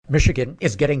Michigan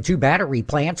is getting 2 battery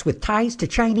plants with ties to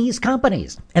Chinese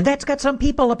companies, and that's got some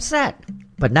people upset.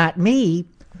 But not me.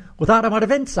 With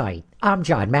Automotive Insight, I'm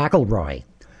John McElroy.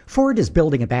 Ford is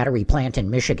building a battery plant in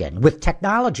Michigan with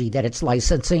technology that it's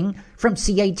licensing from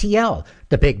CATL,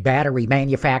 the big battery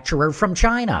manufacturer from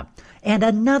China. And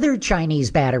another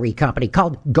Chinese battery company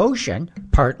called Gotion,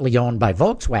 partly owned by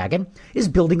Volkswagen, is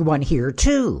building one here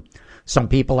too. Some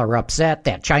people are upset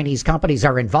that Chinese companies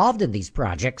are involved in these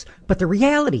projects, but the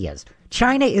reality is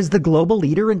China is the global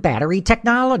leader in battery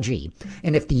technology.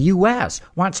 And if the U.S.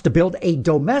 wants to build a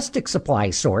domestic supply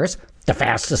source, the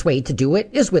fastest way to do it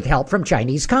is with help from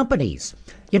Chinese companies.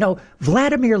 You know,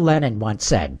 Vladimir Lenin once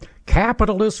said,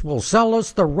 "Capitalists will sell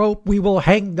us the rope we will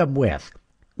hang them with."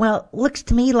 Well, looks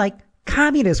to me like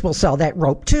communists will sell that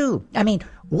rope too. I mean,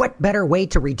 what better way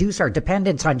to reduce our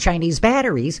dependence on Chinese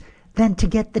batteries than to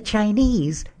get the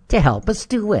Chinese to help us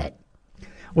do it?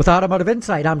 With Automotive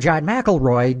Insight, I'm John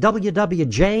McElroy,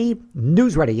 WWJ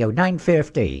News Radio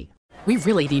 950. We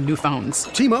really need new phones.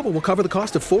 T-Mobile will cover the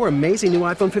cost of 4 amazing new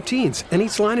iPhone 15s, and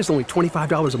each line is only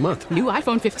 $25 a month. New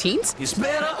iPhone 15s? It's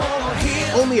better over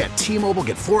here. Only at T-Mobile,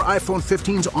 get 4 iPhone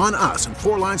 15s on us and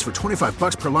 4 lines for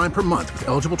 $25 per line per month with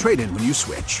eligible trade-in when you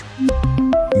switch.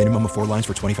 Minimum of 4 lines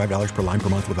for $25 per line per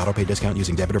month with autopay discount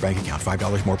using debit or bank account.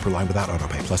 $5 more per line without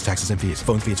autopay, plus taxes and fees.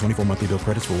 Phone fee at 24 monthly bill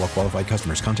credits for well-qualified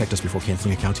customers. Contact us before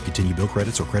canceling account to continue bill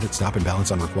credits or credit stop and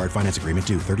balance on required finance agreement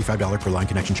due. $35 per line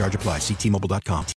connection charge applies. See T-Mobile.com.